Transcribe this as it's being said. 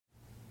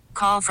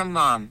Call from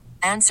mom.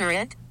 Answer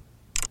it.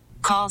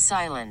 Call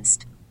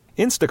silenced.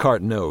 Instacart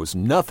knows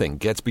nothing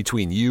gets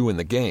between you and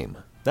the game.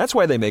 That's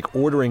why they make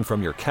ordering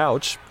from your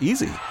couch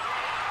easy.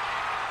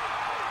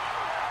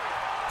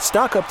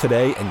 Stock up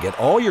today and get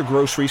all your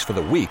groceries for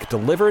the week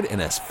delivered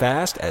in as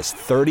fast as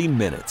 30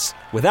 minutes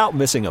without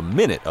missing a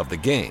minute of the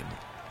game.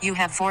 You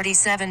have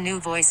 47 new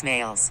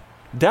voicemails.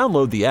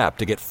 Download the app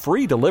to get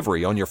free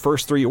delivery on your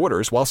first 3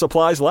 orders while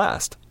supplies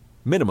last.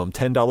 Minimum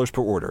 $10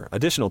 per order.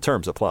 Additional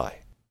terms apply.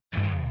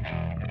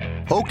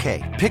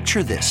 Okay,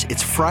 picture this.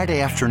 It's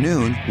Friday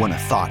afternoon when a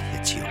thought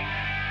hits you.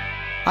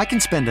 I can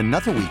spend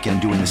another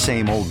weekend doing the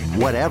same old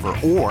whatever,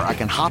 or I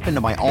can hop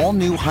into my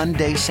all-new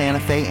Hyundai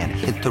Santa Fe and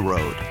hit the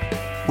road.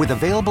 With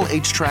available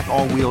H-Track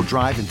all-wheel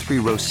drive and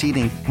 3-row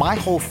seating, my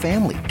whole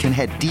family can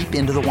head deep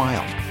into the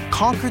wild.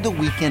 Conquer the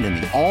weekend in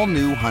the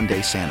all-new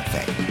Hyundai Santa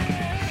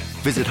Fe.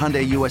 Visit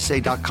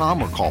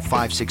HyundaiUSA.com or call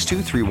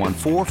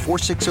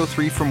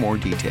 562-314-4603 for more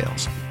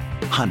details.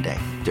 Hyundai,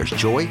 there's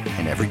joy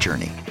in every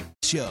journey.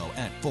 Show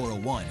at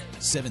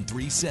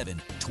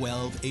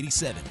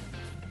 401-737-1287.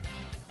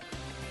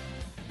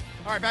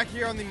 All right, back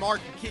here on the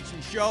Mark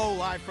Kichen Show,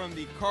 live from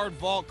the Card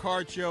Vault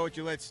Card Show at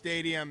Gillette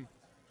Stadium.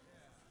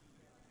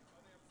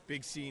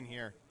 Big scene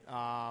here.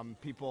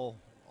 People,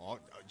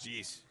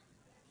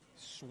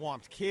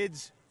 swamped.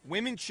 Kids,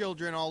 women,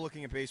 children, all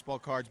looking at baseball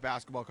cards,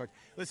 basketball cards.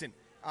 Listen,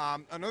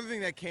 another thing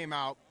that came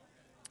out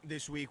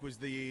this week was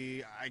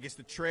the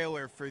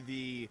trailer for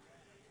the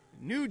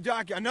new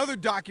another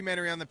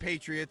documentary on the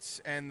Patriots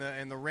and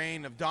the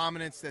reign of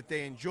dominance that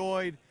they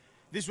enjoyed.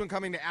 This one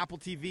coming to Apple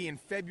TV in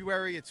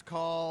February. It's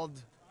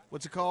called,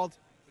 what's it called?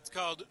 It's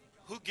called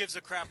Who Gives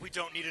a Crap? We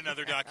Don't Need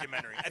Another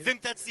Documentary. I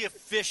think that's the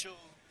official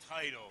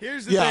title.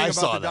 Here's the thing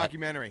about the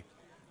documentary.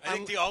 I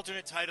think the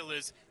alternate title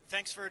is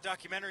Thanks for a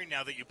Documentary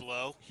Now That You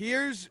Blow.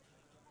 If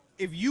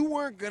you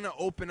weren't going to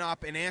open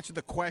up and answer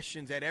the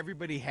questions that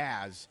everybody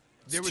has,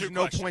 there was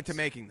no point to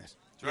making this.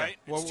 Right?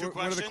 Yeah. What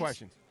are the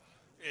questions?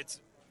 It's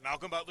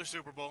Malcolm Butler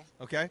Super Bowl.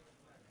 Okay.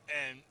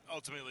 And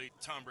ultimately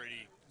Tom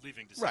Brady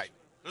leaving decision. Right.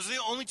 Those are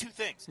the only two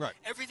things. Right.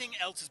 Everything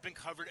else has been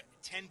covered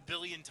 10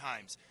 billion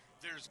times.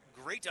 There's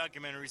great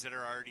documentaries that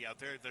are already out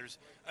there. There's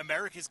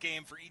America's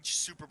Game for each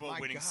Super Bowl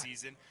winning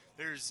season.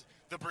 There's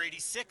the Brady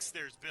Six.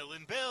 There's Bill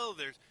and Bill.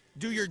 There's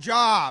Do Your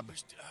Job.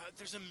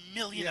 There's a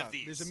million of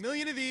these. There's a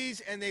million of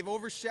these, and they've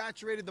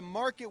oversaturated the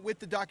market with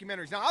the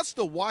documentaries. Now, I'll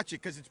still watch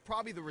it because it's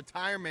probably the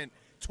retirement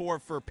tour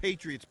for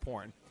Patriots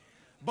porn.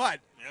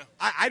 But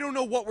I don't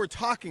know what we're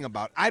talking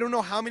about. I don't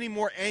know how many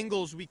more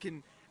angles we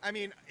can. I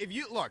mean, if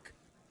you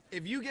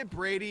get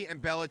Brady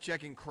and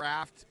Belichick and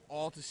Kraft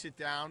all to sit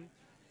down,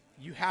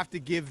 you have to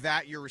give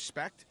that your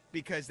respect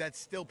because that's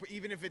still,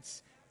 even if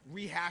it's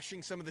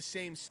rehashing some of the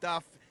same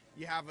stuff,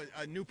 you have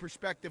a new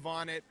perspective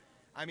on it.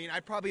 I mean,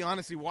 I'd probably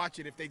honestly watch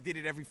it if they did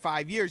it every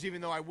 5 years, even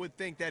though I would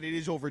think that it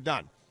is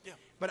overdone. Yeah.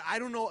 But I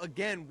don't know,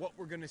 again, what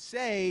we're going to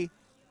say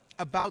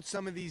about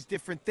some of these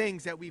different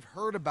things that we've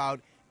heard about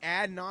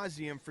ad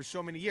nauseum for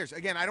so many years.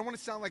 Again, I don't want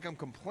to sound like I'm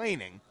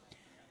complaining,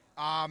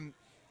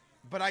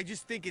 but I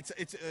just think it's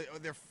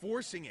they're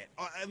forcing it.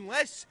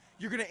 Unless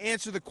you're going to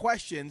answer the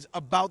questions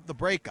about the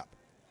breakup.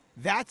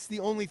 That's the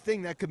only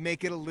thing that could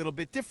make it a little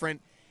bit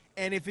different.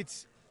 And if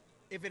it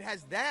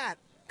has that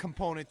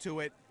component to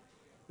it,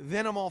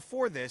 then I'm all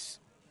for this.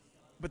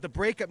 But the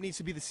breakup needs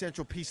to be the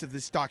central piece of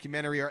this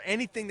documentary, or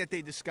anything that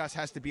they discuss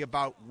has to be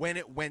about when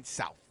it went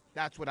south.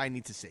 That's what I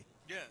need to see.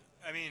 Yeah,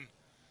 I mean,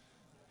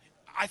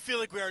 I feel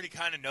like we already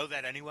kind of know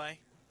that anyway.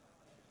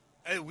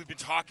 We've been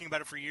talking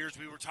about it for years.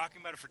 We were talking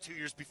about it for 2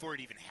 years before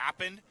it even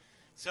happened.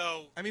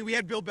 So, I mean, we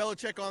had Bill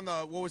Belichick on the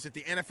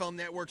NFL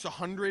Network's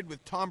 100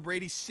 with Tom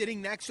Brady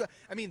sitting next to.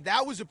 I mean,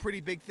 that was a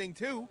pretty big thing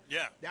too.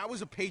 Yeah, that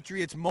was a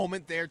Patriots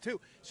moment there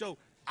too. So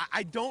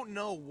I don't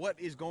know what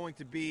is going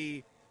to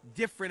be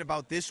different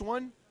about this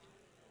one.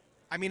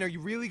 I mean, are you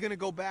really going to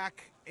go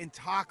back and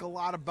talk a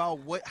lot about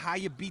how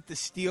you beat the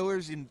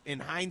Steelers in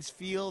Heinz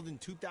Field in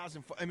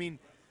 2004? I mean,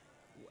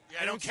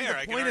 I don't care.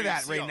 See the point of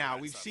that right now.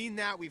 We've seen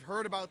that. We've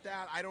heard about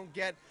that. I don't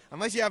get,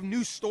 unless you have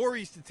new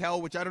stories to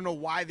tell, which I don't know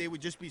why they would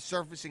just be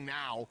surfacing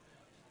now.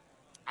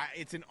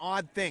 It's an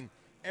odd thing.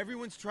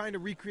 Everyone's trying to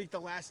recreate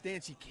The Last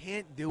Dance. You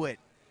can't do it.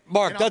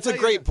 Mark, that's a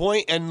great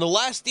point. And The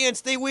Last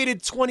Dance, they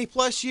waited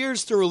 20-plus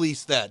years to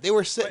release that. They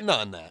were sitting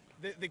on that.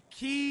 The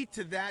key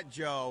to that,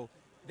 Joe,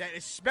 that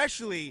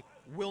especially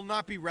will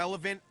not be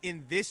relevant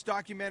in this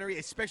documentary,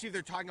 especially if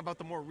they're talking about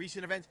the more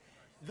recent events,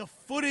 the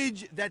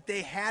footage that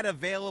they had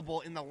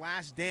available in The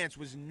Last Dance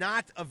was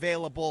not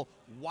available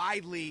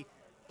widely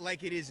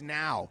like it is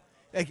now.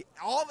 Like,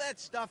 all that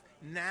stuff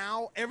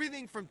now,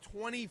 everything from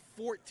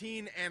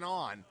 2014 and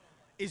on,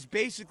 is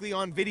basically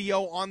on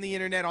video, on the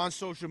internet, on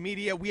social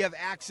media. We have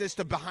access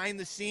to behind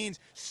the scenes,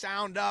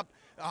 sound up,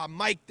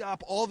 mic'd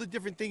up, all the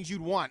different things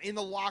you'd want. In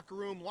the locker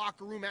room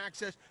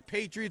access,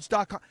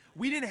 Patriots.com.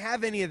 We didn't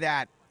have any of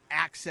that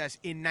access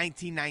in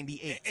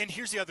 1998. And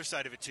here's the other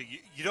side of it, too.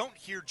 You don't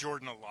hear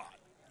Jordan a lot.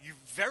 You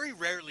very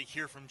rarely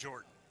hear from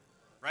Jordan,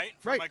 right?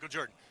 From Michael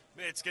Jordan.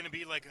 It's going to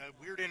be like a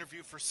weird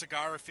interview for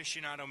Cigar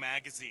Aficionado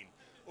magazine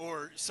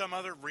or some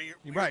other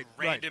Right.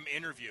 random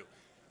interview.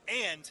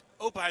 And,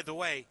 oh, by the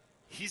way,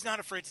 he's not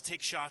afraid to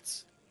take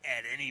shots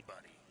at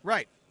anybody.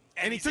 Right.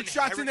 And he he's took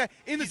shots in the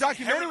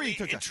documentary. inherently He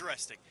took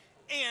interesting.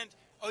 And,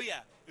 oh, yeah,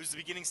 it was the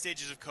beginning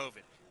stages of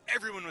COVID.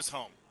 Everyone was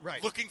home,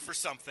 Right. looking for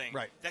something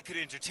Right. that could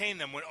entertain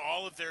them when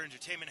all of their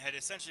entertainment had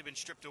essentially been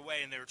stripped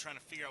away and they were trying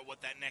to figure out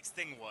what that next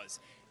thing was.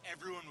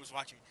 Everyone was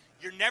watching.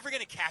 You're never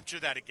going to capture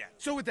that again.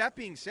 So with that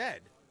being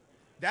said,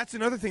 that's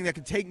another thing that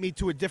could take me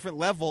to a different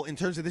level in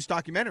terms of this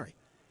documentary.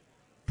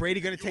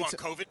 Brady going to You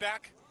take want COVID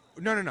back?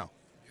 No. You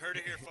heard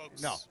it here,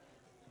 folks. No.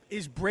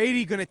 Is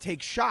Brady going to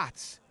take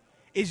shots?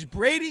 Is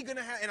Brady going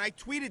to have – and I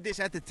tweeted this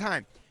at the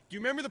time. Do you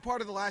remember the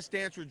part of The Last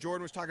Dance where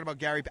Jordan was talking about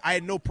Gary? I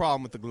had no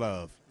problem with the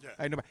glove.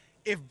 Yeah.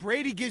 If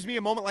Brady gives me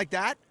a moment like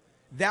that,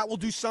 that will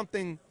do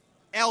something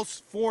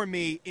else for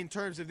me in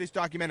terms of this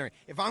documentary.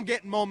 If I'm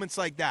getting moments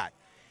like that.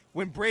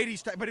 When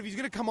Brady's – but if he's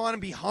going to come on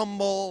and be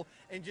humble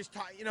and just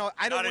talk –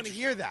 I don't want to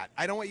hear that.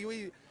 I don't want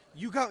you –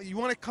 You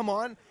want to come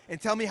on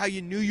and tell me how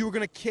you knew you were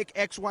going to kick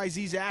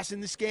XYZ's ass in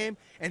this game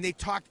and they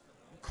talked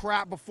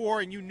crap before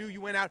and you knew you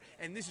went out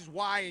and this is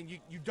why and you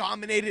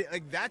dominated.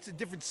 Like, that's a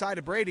different side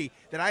of Brady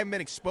that I haven't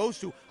been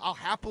exposed to. I'll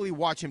happily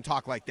watch him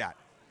talk like that.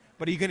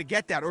 But are you going to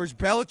get that? Or is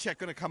Belichick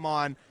going to come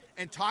on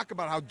and talk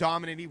about how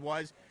dominant he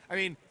was? I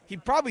mean, he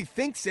probably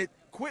thinks it.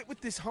 Quit with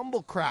this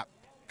humble crap.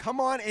 Come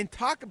on and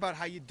talk about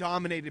how you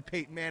dominated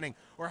Peyton Manning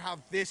or how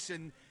this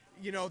and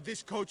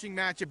this coaching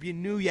matchup, you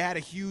knew you had a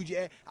huge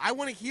 – I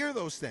want to hear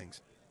those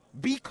things.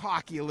 Be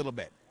cocky a little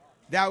bit.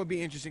 That would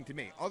be interesting to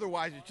me.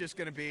 Otherwise, it's just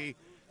going to be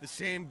the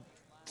same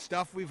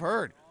stuff we've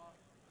heard.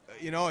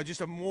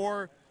 Just a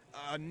more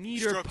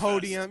neater Stroke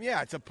podium. fest.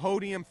 Yeah, it's a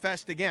podium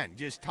fest again.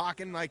 Just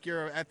talking like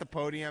you're at the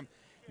podium.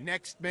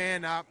 Next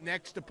man up,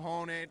 next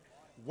opponent,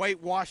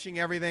 whitewashing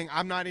everything.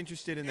 I'm not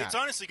interested in that. It's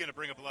honestly going to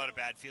bring up a lot of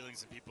bad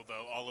feelings in people,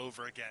 though, all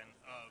over again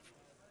of –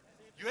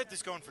 you had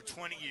this going for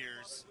 20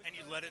 years, and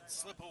you let it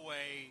slip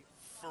away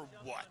for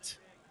what?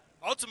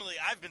 Ultimately,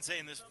 I've been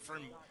saying this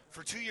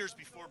for 2 years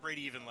before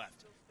Brady even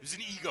left. It was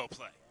an ego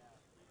play.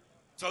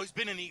 It's always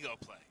been an ego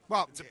play.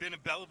 Well, it's been a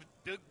Bill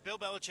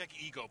Belichick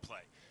ego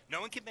play.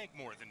 No one can make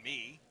more than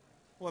me.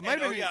 Well, it might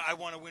have been, I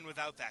want to win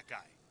without that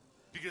guy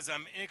because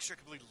I'm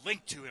inextricably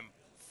linked to him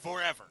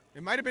forever.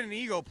 It might have been an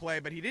ego play,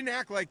 but he didn't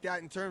act like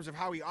that in terms of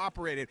how he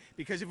operated.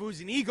 Because if it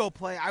was an ego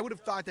play, I would have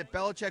thought that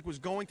Belichick was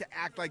going to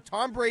act like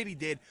Tom Brady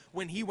did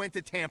when he went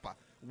to Tampa.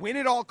 Win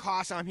at all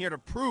costs. I'm here to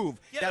prove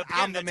that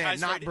I'm the man,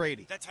 not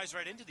Brady. That ties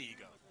right into the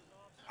ego.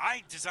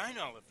 I design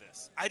all of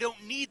this. I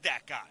don't need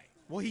that guy.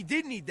 Well, he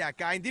did need that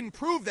guy and didn't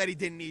prove that he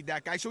didn't need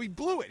that guy, so he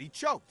blew it. He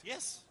choked.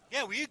 Yes.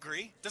 Yeah, we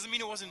agree. Doesn't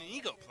mean it wasn't an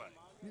ego play.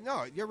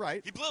 No, you're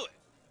right. He blew it.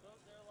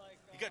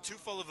 He got too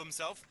full of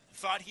himself,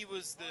 thought he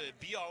was the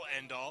be-all,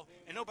 end-all.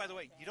 And, oh, by the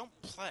way, you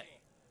don't play.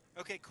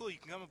 Okay, cool, you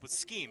can come up with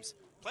schemes.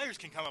 Players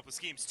can come up with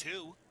schemes,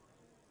 too.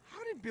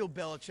 How did Bill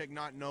Belichick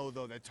not know,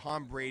 though, that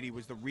Tom Brady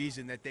was the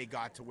reason that they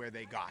got to where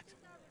they got?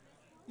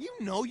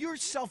 You're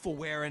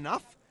self-aware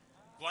enough.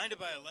 Blinded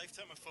by a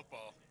lifetime of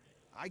football.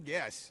 I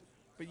guess.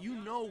 But you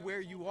know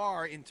where you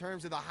are in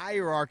terms of the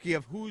hierarchy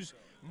of who's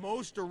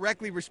most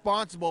directly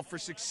responsible for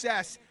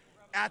success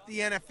at the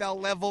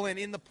NFL level and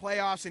in the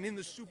playoffs and in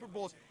the Super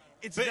Bowls.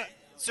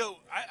 So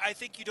I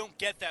think you don't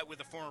get that with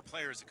a former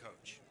player as a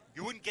coach.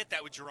 You wouldn't get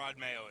that with Gerard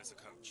Mayo as a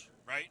coach,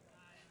 right?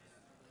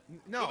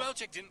 No. Bill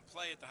Belichick didn't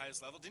play at the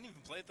highest level, didn't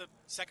even play at the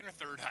second or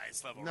third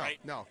highest level, No, right?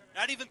 no.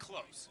 Not even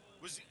close.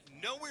 Was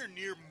nowhere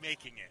near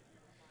making it.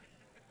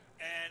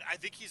 And I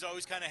think he's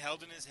always kind of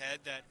held in his head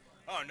that,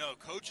 oh, no,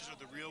 coaches are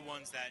the real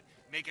ones that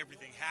make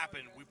everything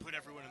happen. We put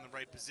everyone in the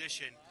right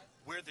position.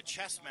 We're the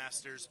chess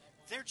masters.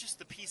 They're just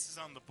the pieces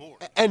on the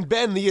board. And,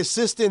 Ben, the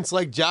assistants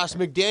like Josh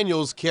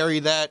McDaniels carry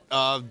that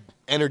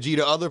energy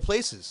to other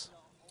places.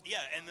 Yeah,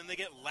 and then they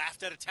get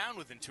laughed out of town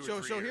within 2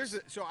 or 3 years.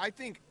 I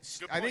think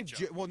Joe.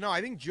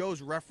 I think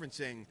Joe's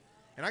referencing,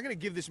 and I'm going to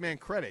give this man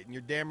credit, and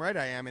you're damn right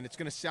I am, and it's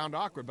going to sound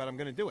awkward, but I'm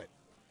going to do it.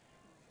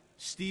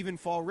 Stephen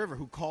Fall River,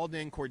 who called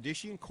in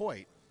Cordischi and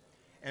Coit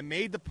and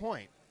made the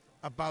point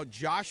about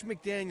Josh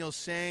McDaniels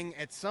saying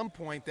at some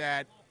point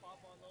that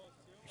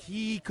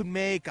he could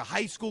make a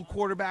high school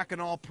quarterback an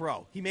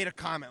all-pro. He made a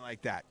comment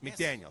like that, Yes.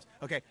 McDaniels.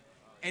 Okay,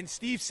 and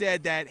Steve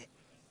said that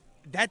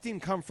didn't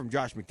come from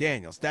Josh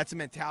McDaniels. That's a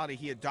mentality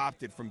he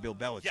adopted from Bill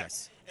Belichick.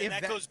 Yes, and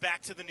that goes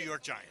back to the New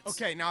York Giants.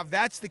 Okay, now if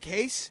that's the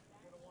case,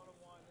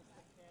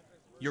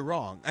 you're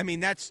wrong. I mean,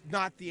 that's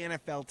not the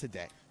NFL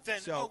today. Then,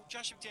 So,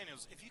 Josh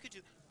McDaniels, if you could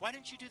why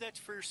didn't you do that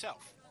for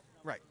yourself?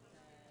 right.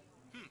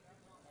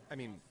 I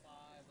mean,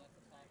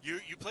 You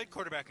played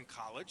quarterback in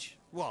college.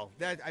 that's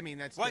Why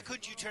different.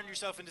 couldn't you turn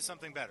yourself into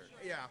something better?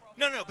 Yeah.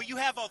 No, but you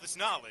have all this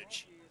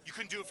knowledge. You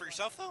couldn't do it for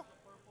yourself, though?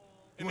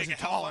 He And make wasn't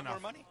a hell tall of a lot more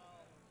enough. money?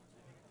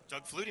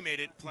 Doug Flutie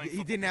made it playing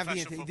He didn't have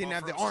the professional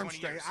football for arm almost 20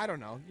 strength. years. I don't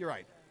know. You're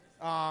right.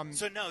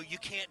 So, no, you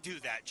can't do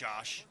that,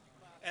 Josh.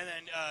 And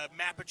then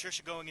Matt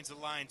Patricia going into the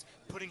lines,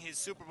 putting his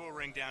Super Bowl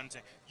ring down and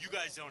saying, you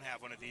guys don't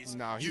have one of these.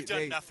 No, You've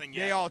done nothing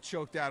yet. They all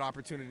choked that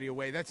opportunity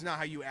away. That's not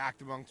how you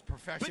act amongst But it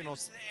professionals.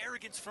 was the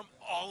arrogance from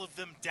all of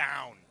them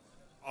down.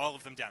 All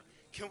of them down.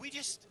 Can we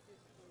just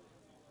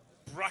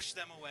brush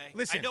them away.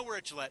 Listen. I know we're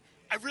at Gillette.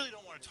 I really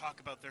don't want to talk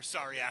about their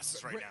sorry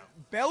asses right now.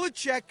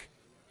 Belichick,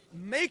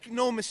 make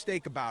no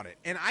mistake about it,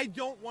 and I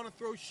don't want to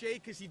throw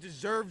shade because he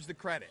deserves the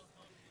credit.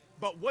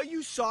 But what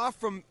you saw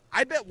from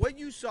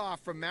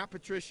Matt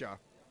Patricia,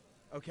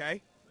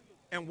 okay,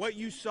 and what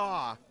you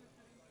saw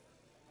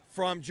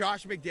from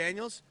Josh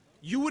McDaniels,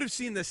 you would have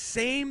seen the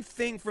same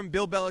thing from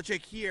Bill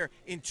Belichick here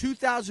in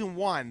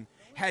 2001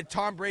 had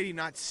Tom Brady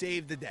not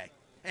saved the day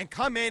and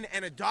come in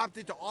and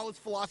adopted to all his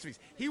philosophies.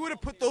 He would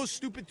have put those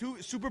stupid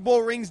Super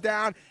Bowl rings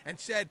down and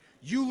said,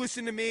 you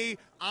listen to me,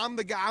 I'm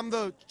the guy, I'm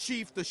the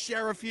chief, the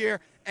sheriff here,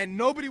 and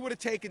nobody would have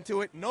taken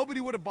to it, nobody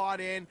would have bought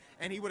in,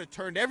 and he would have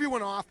turned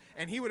everyone off,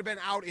 and he would have been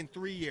out in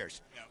 3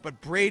 years. Yeah. But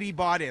Brady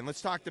bought in.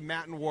 Let's talk to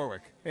Matt in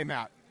Warwick. Hey,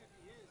 Matt.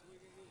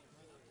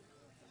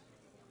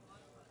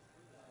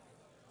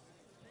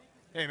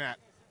 Hey, Matt.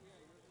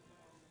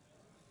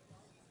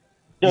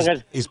 He's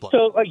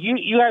so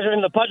you guys are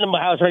in the Putnam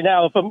house right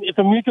now. If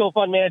a mutual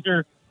fund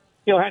manager,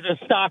 has a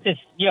stock that's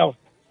going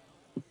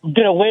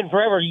to win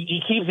forever,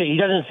 he keeps it. He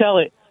doesn't sell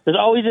it. There's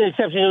always an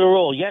exception to the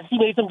rule. Yes, he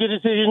made some good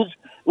decisions,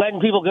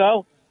 letting people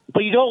go,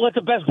 but you don't let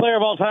the best player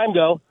of all time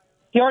go.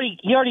 He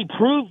already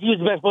proved he was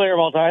the best player of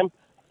all time,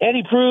 and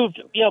he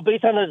proved,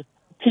 based on the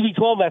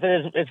TB12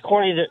 method, as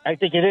corny as I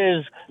think it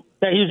is,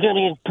 that he was going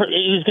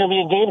to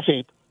be in game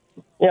shape.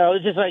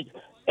 It's just like,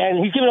 and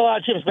he's giving a lot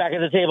of chips back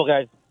at the table,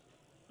 guys.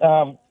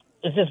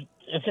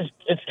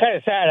 It's kind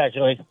of sad,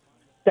 actually.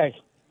 Thanks.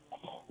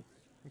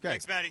 Okay.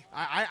 Thanks, Matty.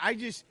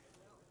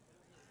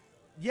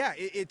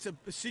 It's a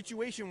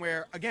situation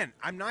where, again,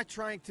 I'm not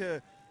trying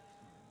to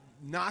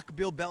knock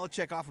Bill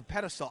Belichick off a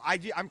pedestal.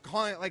 I'm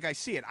calling it like I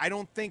see it. I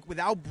don't think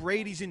without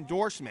Brady's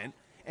endorsement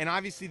and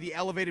obviously the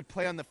elevated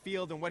play on the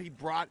field and what he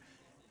brought,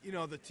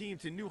 the team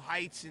to new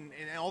heights and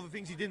all the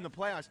things he did in the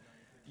playoffs,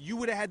 you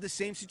would have had the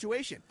same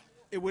situation.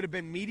 It would have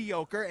been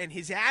mediocre, and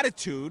his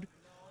attitude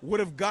would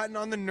have gotten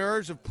on the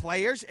nerves of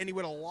players, and he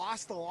would have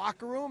lost the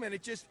locker room, and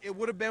it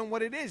would have been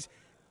what it is.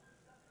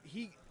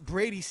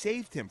 Brady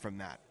saved him from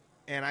that,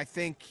 and I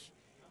think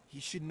he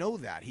should know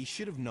that. He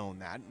should have known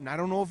that, and I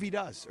don't know if he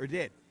does or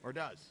did or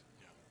does.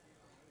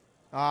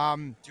 Yeah.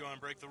 Do you want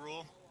to break the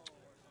rule?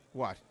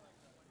 What?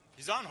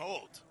 He's on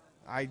hold.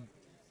 They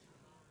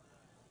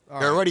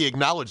already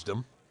acknowledged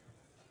him.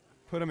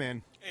 Put him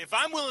in. If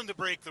I'm willing to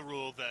break the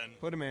rule, then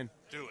put him in.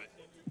 Do it.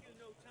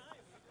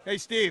 Hey,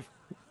 Steve.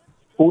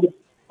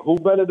 Who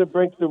better to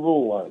break the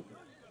rule on?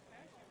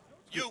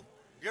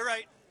 You're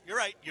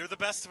right. You're the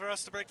best for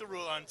us to break the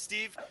rule on.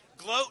 Steve,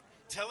 gloat.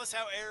 Tell us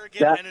how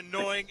arrogant and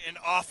annoying and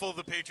awful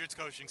the Patriots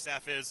coaching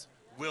staff is.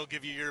 We'll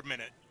give you your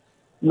minute.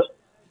 No.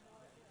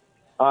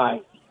 All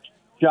right.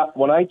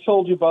 When I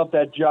told you about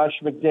that Josh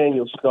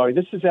McDaniels story,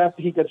 this is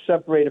after he got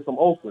separated from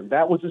Oakland.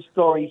 That was a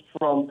story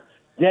from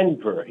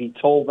Denver. He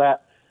told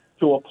that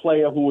to a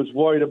player who was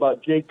worried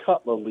about Jay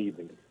Cutler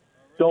leaving.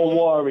 Don't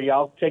worry,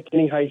 I'll take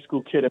any high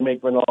school kid and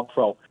make him an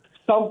all-pro.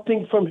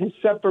 Something from his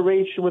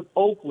separation with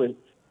Oakland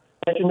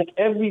that can make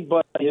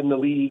everybody in the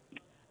league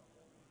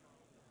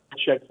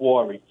check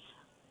worry.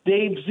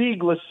 Dave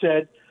Ziegler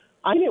said,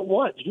 I didn't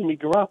want Jimmy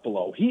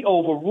Garoppolo. He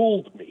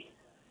overruled me.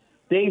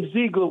 Dave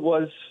Ziegler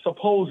was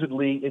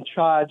supposedly in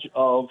charge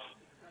of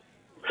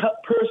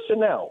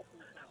personnel.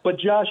 But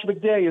Josh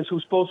McDaniels,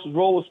 whose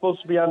role was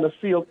supposed to be on the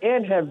field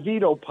and have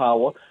veto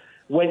power,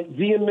 went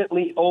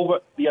vehemently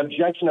over the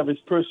objection of his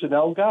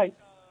personnel guy.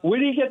 Where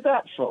did he get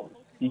that from?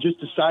 He just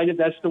decided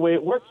that's the way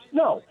it works?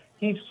 No,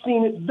 he's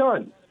seen it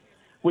done,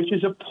 which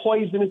is a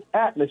poisonous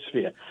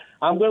atmosphere.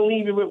 I'm going to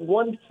leave you with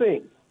one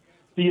thing.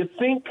 Do you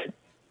think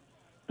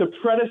the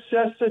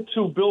predecessor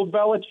to Bill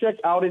Belichick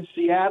out in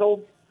Seattle,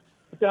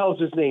 what the hell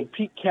is his name,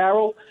 Pete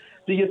Carroll,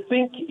 do you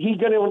think he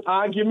got in an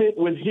argument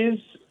with his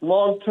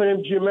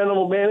long-term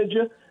general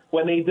manager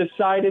when they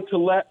decided to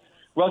let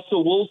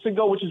Russell Wilson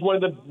go, which is one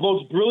of the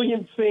most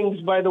brilliant things,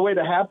 by the way,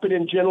 to happen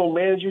in general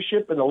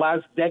managership in the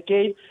last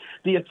decade?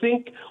 Do you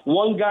think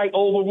one guy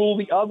overruled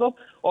the other,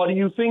 or do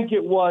you think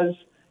it was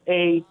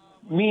a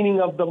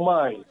meeting of the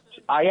mind?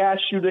 I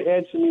asked you to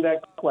answer me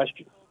that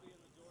question.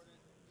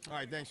 All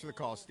right, thanks for the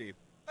call, Steve.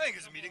 I think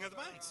it's a meeting of the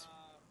minds.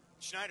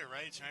 Schneider,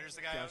 right? Schneider's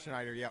the guy. Yeah,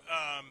 Schneider, yeah.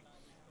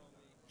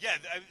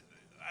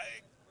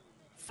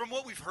 From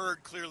what we've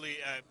heard, clearly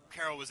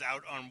Carroll was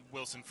out on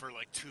Wilson for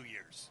like 2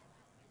 years.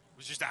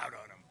 Was just out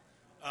on him.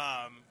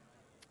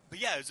 But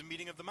yeah, it was a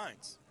meeting of the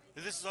minds.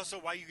 This is also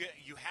why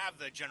you have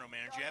the general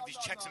manager. You have these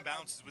checks and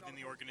balances within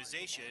the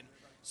organization.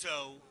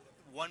 So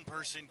one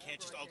person can't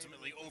just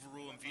ultimately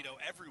overrule and veto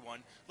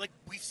everyone. Like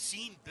we've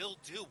seen Bill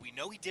do. We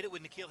know he did it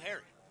with N'Keal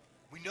Harry.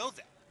 We know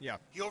that. Yeah.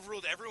 He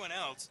overruled everyone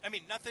else. I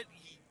mean, not that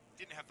he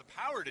didn't have the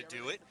power to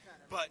do it,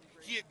 but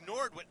he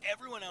ignored what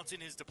everyone else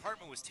in his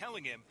department was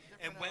telling him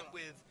and went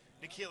with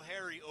N'Keal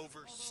Harry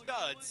over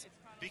studs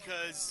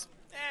because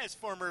his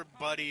former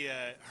buddy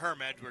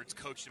Herm Edwards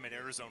coached him at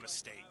Arizona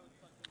State.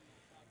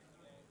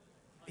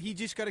 He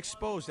just got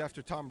exposed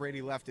after Tom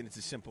Brady left, and it's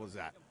as simple as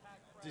that.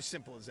 It's as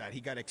simple as that.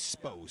 He got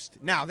exposed.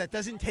 Now, that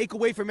doesn't take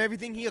away from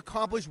everything he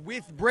accomplished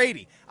with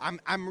Brady.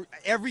 I'm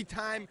every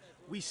time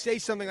we say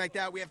something like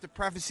that, we have to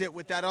preface it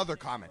with that other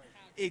comment.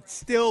 it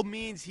still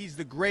means he's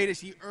the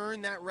greatest. He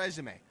earned that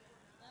resume.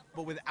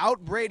 But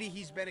without Brady,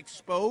 he's been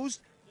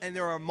exposed, and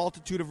there are a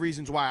multitude of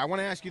reasons why. I want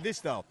to ask you this,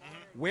 though.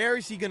 Where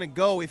is he going to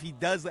go if he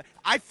does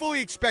 – I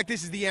fully expect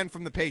this is the end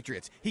from the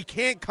Patriots. He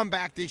can't come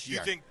back this year.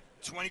 You think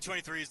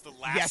 2023 is the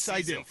last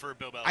season for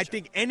Bill Belichick? I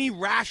think any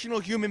rational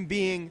human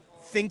being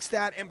thinks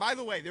that. And by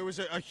the way, there was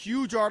a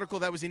huge article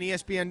that was in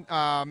ESPN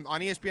on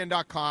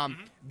ESPN.com,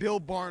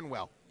 Bill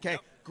Barnwell. Okay,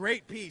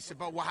 great piece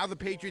about how the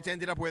Patriots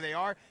ended up where they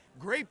are.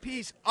 Great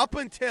piece up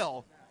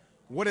until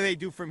what do they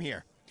do from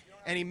here?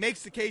 And he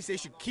makes the case they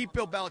should keep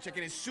Bill Belichick.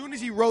 And as soon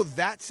as he wrote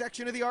that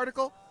section of the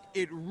article,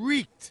 it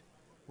reeked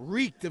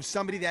of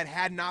somebody that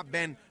had not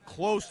been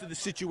close to the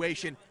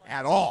situation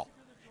at all.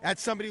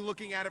 That's somebody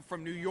looking at it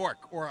from New York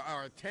or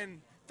a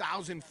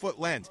 10,000-foot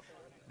lens.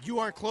 You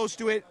aren't close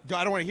to it.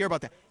 I don't want to hear about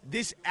that.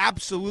 This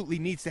absolutely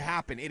needs to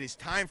happen. It is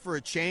time for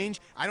a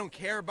change. I don't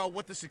care about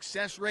what the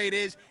success rate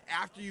is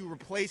after you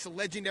replace a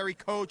legendary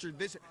coach or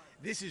this.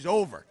 This is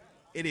over.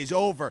 It is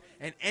over.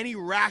 And any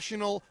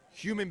rational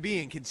human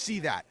being can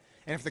see that.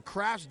 And if the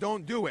Crafts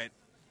don't do it,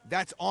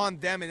 that's on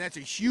them, and that's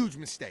a huge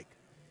mistake.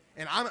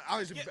 And I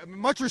was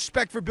much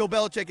respect for Bill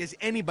Belichick as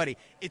anybody.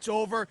 It's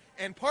over,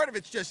 and part of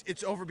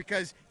it's over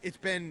because it's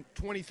been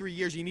 23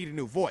 years. You need a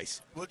new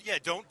voice. Well, yeah,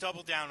 don't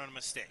double down on a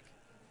mistake.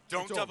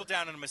 Don't double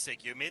down on a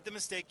mistake. You made the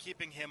mistake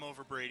keeping him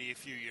over Brady a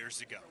few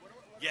years ago.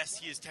 Yes,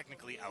 he has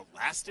technically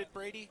outlasted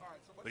Brady,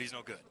 but he's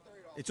no good.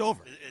 It's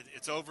over.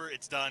 It's over.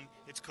 It's done.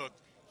 It's cooked.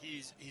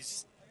 He's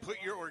put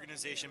your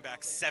organization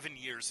back 7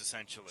 years,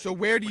 essentially. So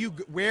where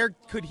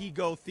could he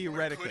go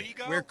theoretically?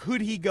 Where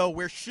could he go?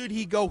 Where should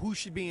he go? Who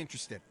should be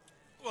interested?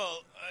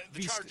 Well,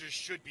 the Chargers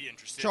should be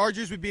interested.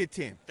 Chargers would be a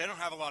team. They don't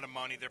have a lot of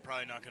money. They're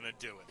probably not going to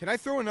do it. Can I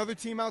throw another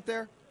team out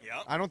there?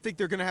 Yeah. I don't think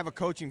they're going to have a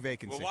coaching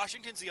vacancy. Well,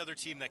 Washington's the other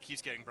team that keeps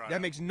getting brought up.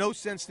 That makes no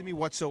sense to me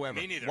whatsoever.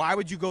 Me neither. Why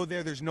would you go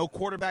there? There's no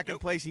quarterback in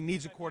place. He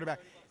needs a quarterback.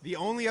 The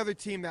only other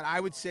team that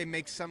I would say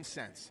makes some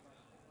sense,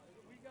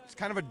 it's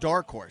kind of a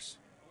dark horse,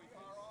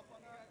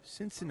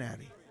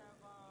 Cincinnati.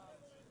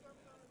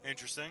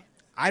 Interesting.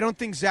 I don't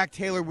think Zach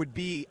Taylor would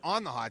be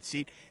on the hot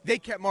seat. They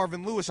kept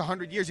Marvin Lewis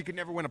 100 years. He could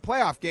never win a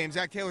playoff game.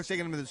 Zach Taylor's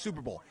taking him to the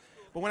Super Bowl.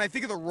 But when I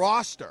think of the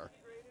roster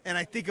and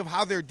I think of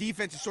how their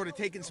defense has sort of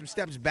taken some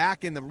steps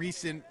back in the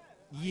recent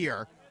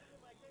year,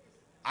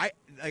 I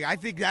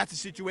think that's a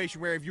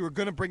situation where if you were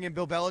going to bring in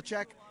Bill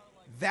Belichick,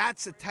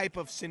 that's a type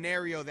of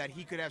scenario that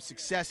he could have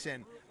success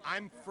in.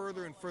 I'm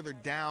further and further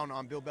down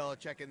on Bill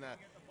Belichick and the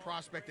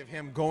prospect of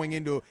him going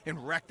into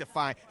and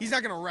rectify. He's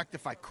not going to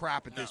rectify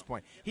crap at this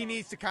point. He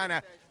needs to kind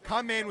of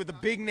come in with a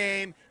big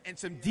name and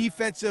some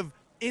defensive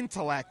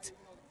intellect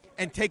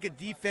and take a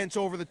defense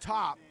over the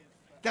top.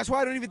 That's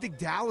why I don't even think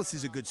Dallas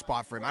is a good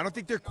spot for him. I don't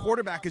think their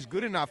quarterback is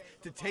good enough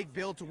to take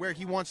Bill to where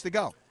he wants to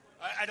go.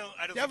 I don't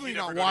Definitely think he'd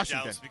not ever go Washington.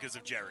 to Dallas because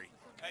of Jerry.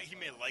 He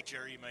may like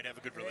Jerry. He might have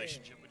a good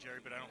relationship with Jerry,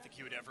 but I don't think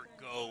he would ever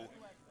go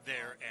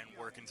there and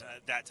work into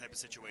that type of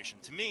situation.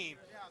 To me,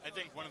 I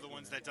think one of the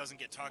ones that doesn't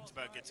get talked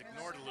about, gets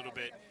ignored a little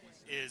bit,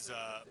 is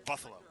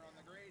Buffalo.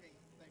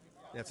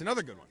 That's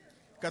another good one.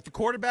 Got the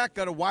quarterback,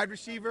 got a wide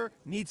receiver,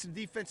 needs some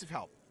defensive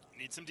help.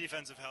 Need some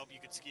defensive help. You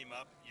could scheme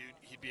up.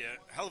 He'd be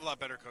a hell of a lot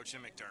better coach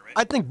than McDermott.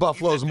 I think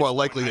Buffalo's more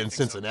likely than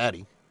Cincinnati.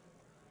 So.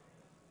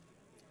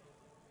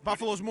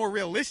 Buffalo's more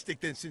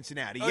realistic than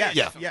Cincinnati. Oh,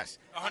 yes.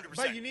 100%.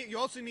 But you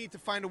also need to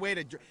find a way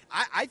to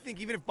I think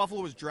even if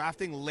Buffalo was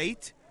drafting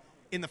late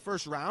in the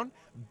first round,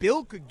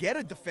 Bill could get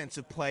a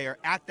defensive player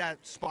at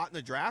that spot in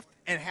the draft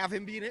and have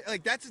him be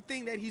that's the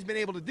thing that he's been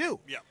able to do.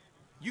 Yeah.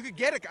 You could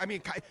get it. I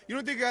mean, you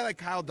don't think a guy like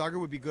Kyle Duggar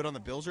would be good on the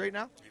Bills right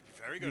now? He'd be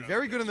very good.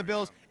 Very good on the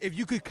Bills. If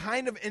you could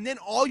and then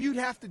all you'd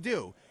have to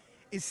do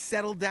is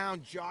settle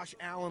down Josh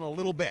Allen a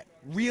little bit,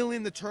 reel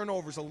in the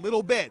turnovers a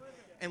little bit,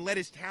 and let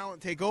his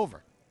talent take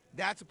over.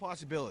 That's a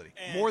possibility.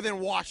 More than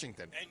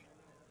Washington.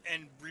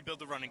 And rebuild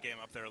the running game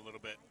up there a little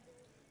bit.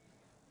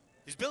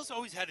 These Bills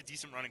always had a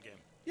decent running game.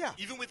 Yeah.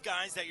 Even with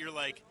guys that you're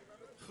like,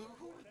 who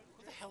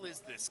the hell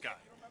is this guy?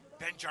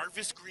 Ben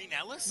Jarvis, Green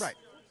Ellis? Right.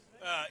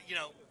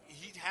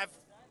 He'd have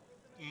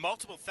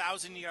multiple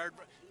 1,000-yard.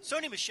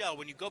 Sony Michel,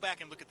 when you go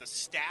back and look at the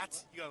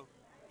stats, you go,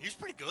 he was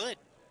pretty good.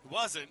 He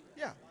wasn't.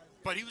 Yeah.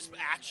 But he was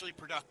actually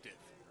productive,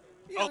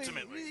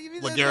 ultimately.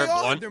 They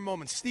all had their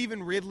moments.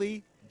 Stephen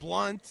Ridley,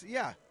 Blunt,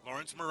 yeah.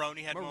 Lawrence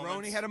Maroney had moments.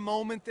 Maroney had a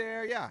moment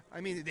there, yeah.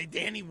 I mean,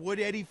 Danny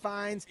Woodhead he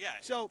finds. Yeah.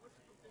 So,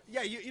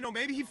 yeah,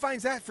 maybe he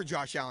finds that for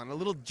Josh Allen, a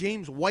little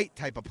James White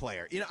type of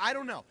player. I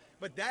don't know.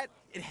 But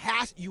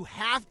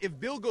if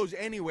Bill goes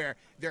anywhere,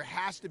 there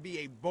has to be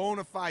a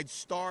bona fide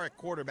star at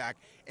quarterback.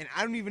 And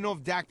I don't even know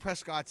if Dak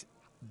Prescott's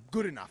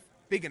good enough,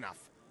 big enough.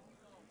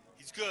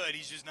 He's good.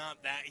 He's just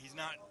not that. He's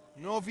not.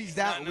 I don't know if he's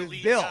that with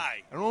elite Bill.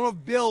 guy. I don't know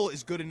if Bill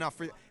is good enough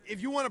for.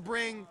 If you want to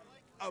bring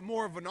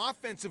more of an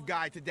offensive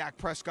guy to Dak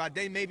Prescott,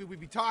 then maybe we'd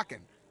be talking.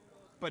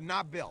 But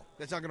not Bill.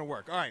 That's not going to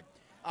work. All right.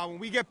 When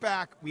we get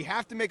back, we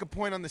have to make a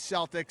point on the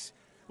Celtics.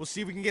 We'll see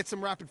if we can get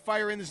some rapid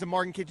fire in. This is the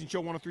Mark Kichen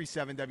Show,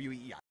 103.7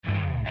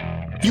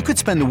 WEEI. You could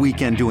spend the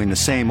weekend doing the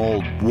same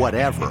old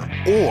whatever,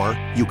 or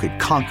you could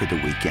conquer the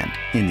weekend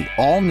in the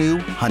all-new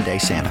Hyundai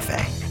Santa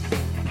Fe.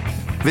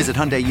 Visit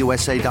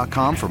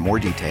HyundaiUSA.com for more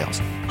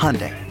details.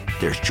 Hyundai,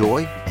 there's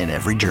joy in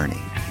every journey.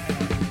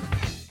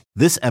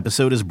 This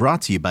episode is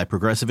brought to you by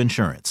Progressive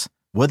Insurance.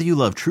 Whether you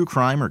love true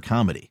crime or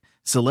comedy,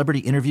 celebrity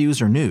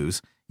interviews or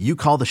news, you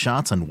call the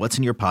shots on what's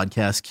in your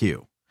podcast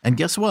queue. And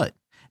guess what?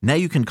 Now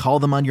you can call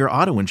them on your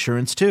auto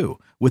insurance too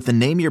with the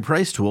Name Your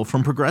Price tool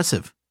from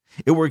Progressive.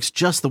 It works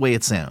just the way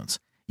it sounds.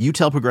 You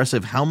tell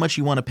Progressive how much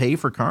you want to pay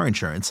for car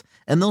insurance,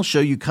 and they'll show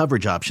you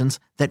coverage options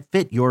that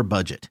fit your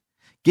budget.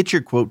 Get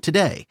your quote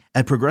today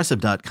at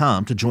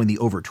Progressive.com to join the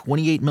over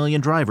 28 million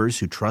drivers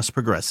who trust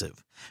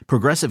Progressive.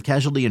 Progressive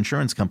Casualty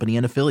Insurance Company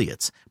and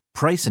Affiliates.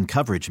 Price and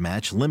coverage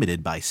match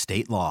limited by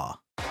state law.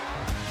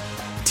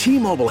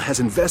 T-Mobile has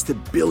invested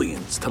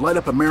billions to light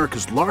up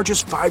America's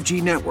largest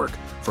 5G network,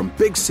 from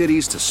big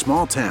cities to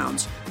small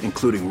towns,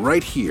 including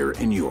right here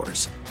in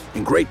yours.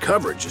 And great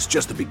coverage is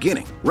just the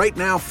beginning. Right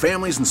now,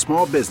 families and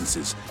small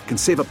businesses can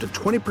save up to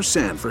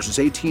 20% versus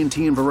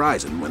AT&T and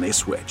Verizon when they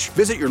switch.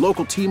 Visit your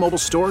local T-Mobile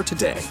store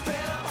today.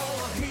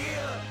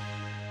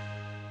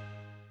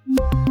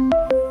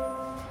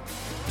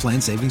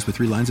 Plan savings with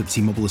 3 lines of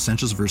T-Mobile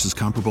Essentials versus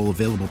comparable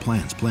available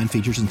plans. Plan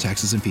features and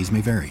taxes and fees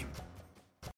may vary.